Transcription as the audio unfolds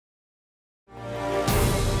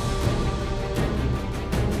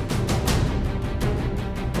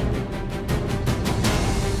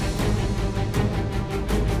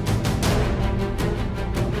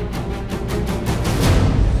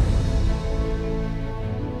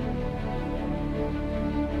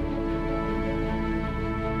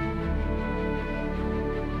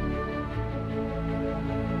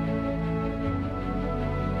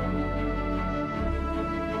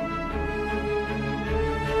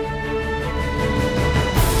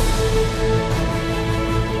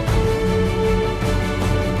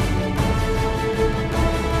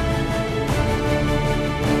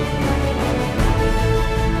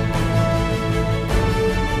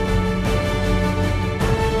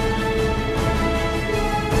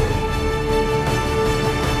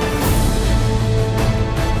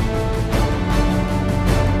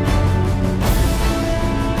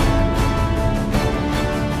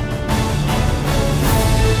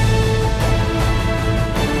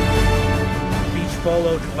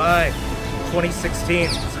Polo Dubai 2016.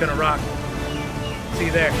 It's gonna rock. See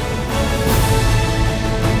you there.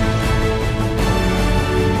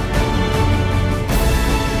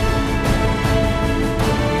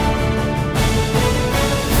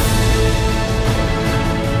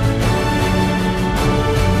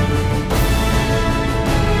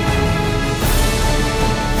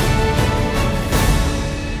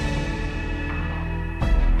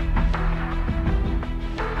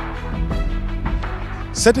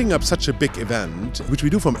 Setting up such a big event, which we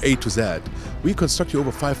do from A to Z, we construct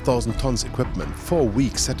over 5,000 tons equipment, 4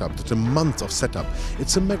 weeks setup, that's a month of setup.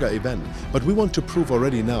 It's a mega event, but we want to prove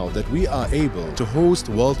already now that we are able to host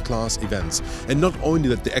world-class events. And not only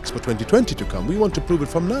that the Expo 2020 to come, we want to prove it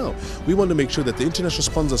from now. We want to make sure that the international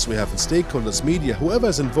sponsors we have, and stakeholders, media, whoever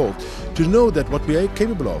is involved, to know that what we are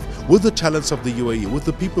capable of, with the talents of the UAE, with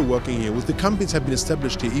the people working here, with the companies have been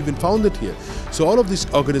established here, even founded here. So all of these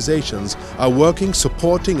organizations are working,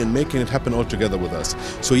 supporting and making it happen all together with us.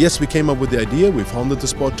 So yes, we came up with the idea, we founded the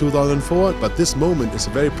sport 2004, but this moment is a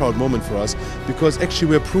very proud moment for us because actually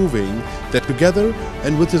we're proving that together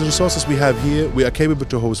and with the resources we have here, we are capable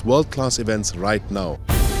to host world-class events right now.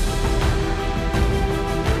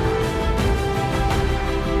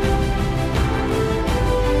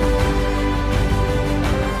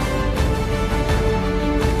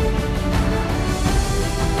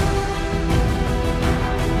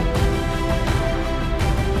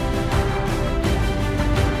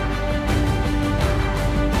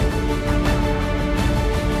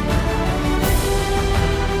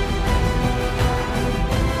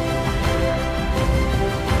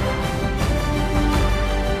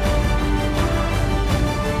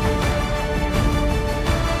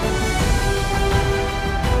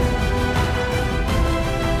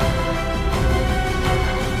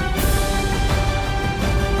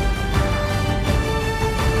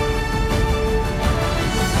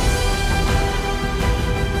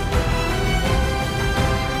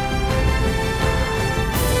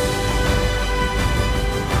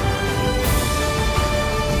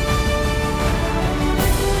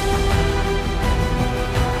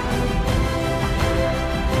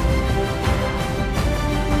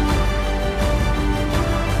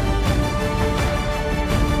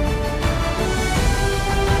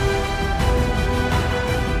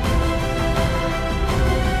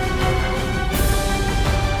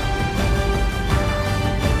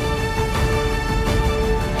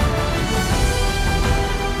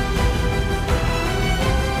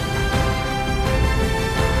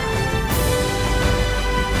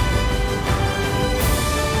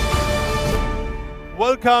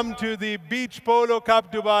 Welcome to the Beach Polo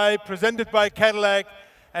Cup Dubai, presented by Cadillac,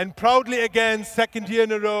 and proudly again, second year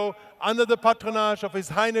in a row, under the patronage of His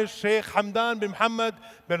Highness Sheikh Hamdan bin Mohammed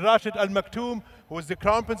bin Rashid Al Maktoum, who is the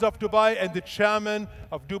Crown Prince of Dubai and the Chairman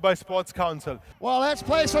of Dubai Sports Council. Well, let's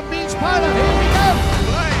play some beach polo. Here we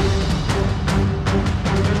go. Play.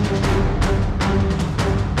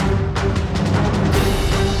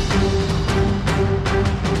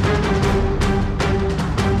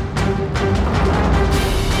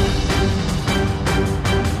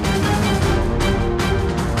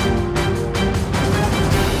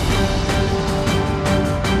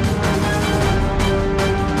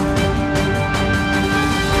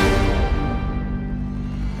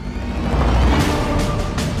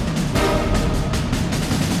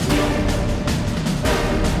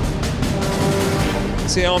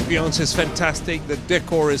 The ambience is fantastic, the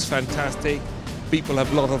decor is fantastic, people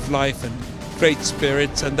have a lot of life and great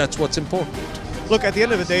spirits, and that's what's important. Look, at the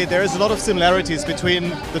end of the day, there is a lot of similarities between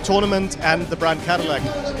the tournament and the brand Cadillac.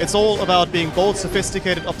 It's all about being bold,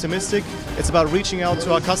 sophisticated, optimistic. It's about reaching out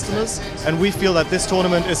to our customers, and we feel that this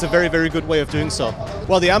tournament is a very, very good way of doing so.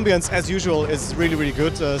 Well, the ambience, as usual, is really, really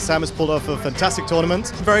good. Sam has pulled off a fantastic tournament.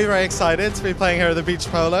 Very, very excited to be playing here at the Beach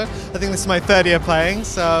Polo. I think this is my third year playing,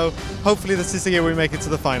 so hopefully this is the year we make it to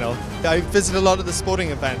the final. I visit a lot of the sporting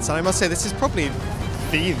events, and I must say this is probably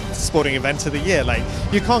the sporting event of the year. Like,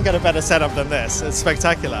 you can't get a better setup than this. It's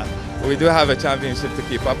spectacular. We do have a championship to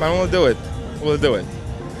keep up, and we'll do it. We'll do it.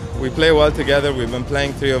 We play well together. We've been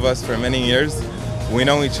playing, three of us, for many years. We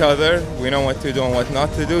know each other. We know what to do and what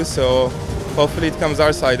not to do. So hopefully it comes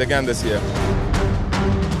our side again this year.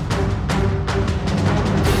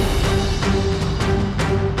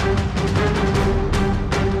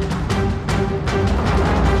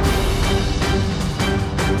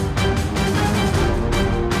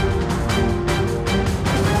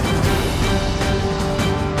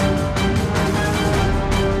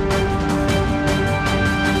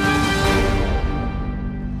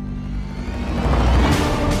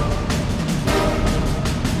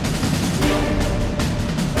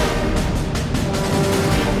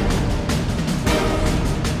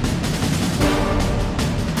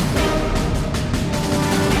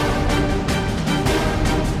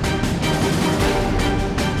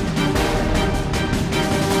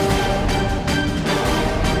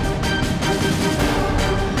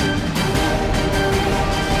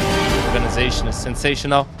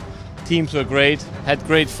 sensational. Teams were great, had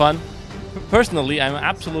great fun. Personally, I'm an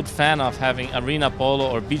absolute fan of having arena polo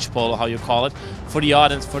or beach polo, how you call it, for the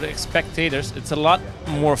audience, for the spectators. It's a lot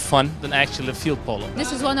more fun than actually field polo.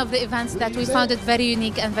 This is one of the events that we found it very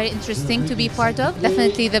unique and very interesting to be part of.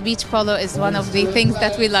 Definitely the beach polo is one of the things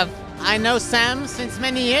that we love. I know Sam since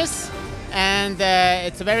many years, and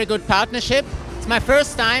it's a very good partnership. It's my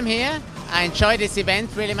first time here. I enjoy this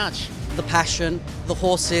event really much. The passion, the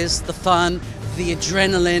horses, the fun, the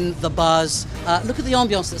adrenaline, the buzz. Look at the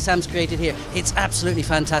ambiance that Sam's created here. It's absolutely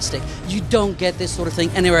fantastic. You don't get this sort of thing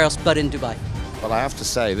anywhere else but in Dubai. But I have to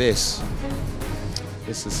say this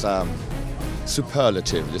is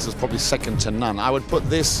superlative. This is probably second to none. I would put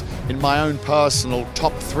this in my own personal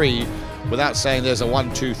top 3 without saying there's a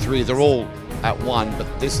 1, 2, 3. They're all at 1, but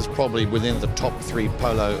this is probably within the top 3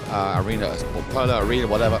 polo arena, or polo arena,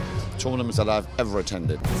 whatever, tournaments that I've ever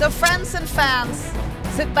attended. So friends and fans,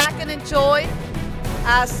 sit back and enjoy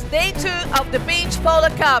as day 2 of the Beach Polo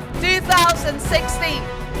Cup 2016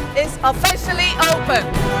 is officially open.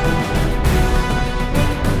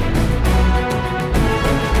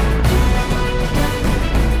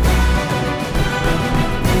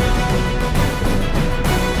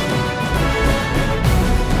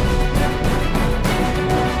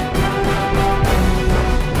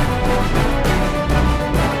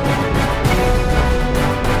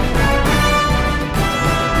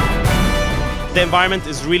 The environment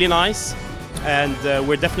is really nice, and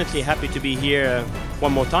we're definitely happy to be here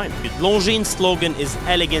one more time. Longines' slogan is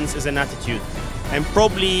 "Elegance is an attitude," and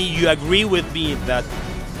probably you agree with me that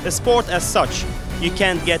the sport as such, you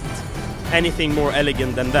can't get anything more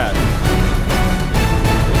elegant than that.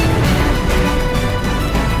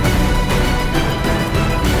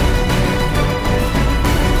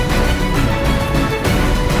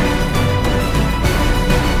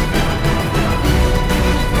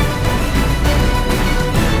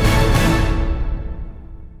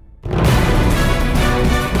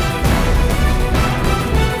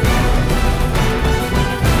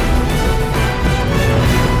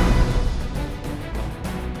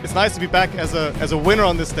 It's nice to be back as a winner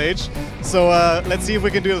on this stage. So let's see if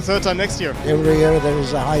we can do it the 3rd time next year. Every year there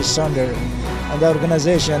is a high standard, and the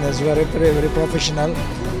organization is very professional.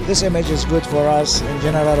 This image is good for us in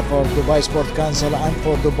general, for Dubai Sport Council and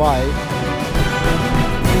for Dubai.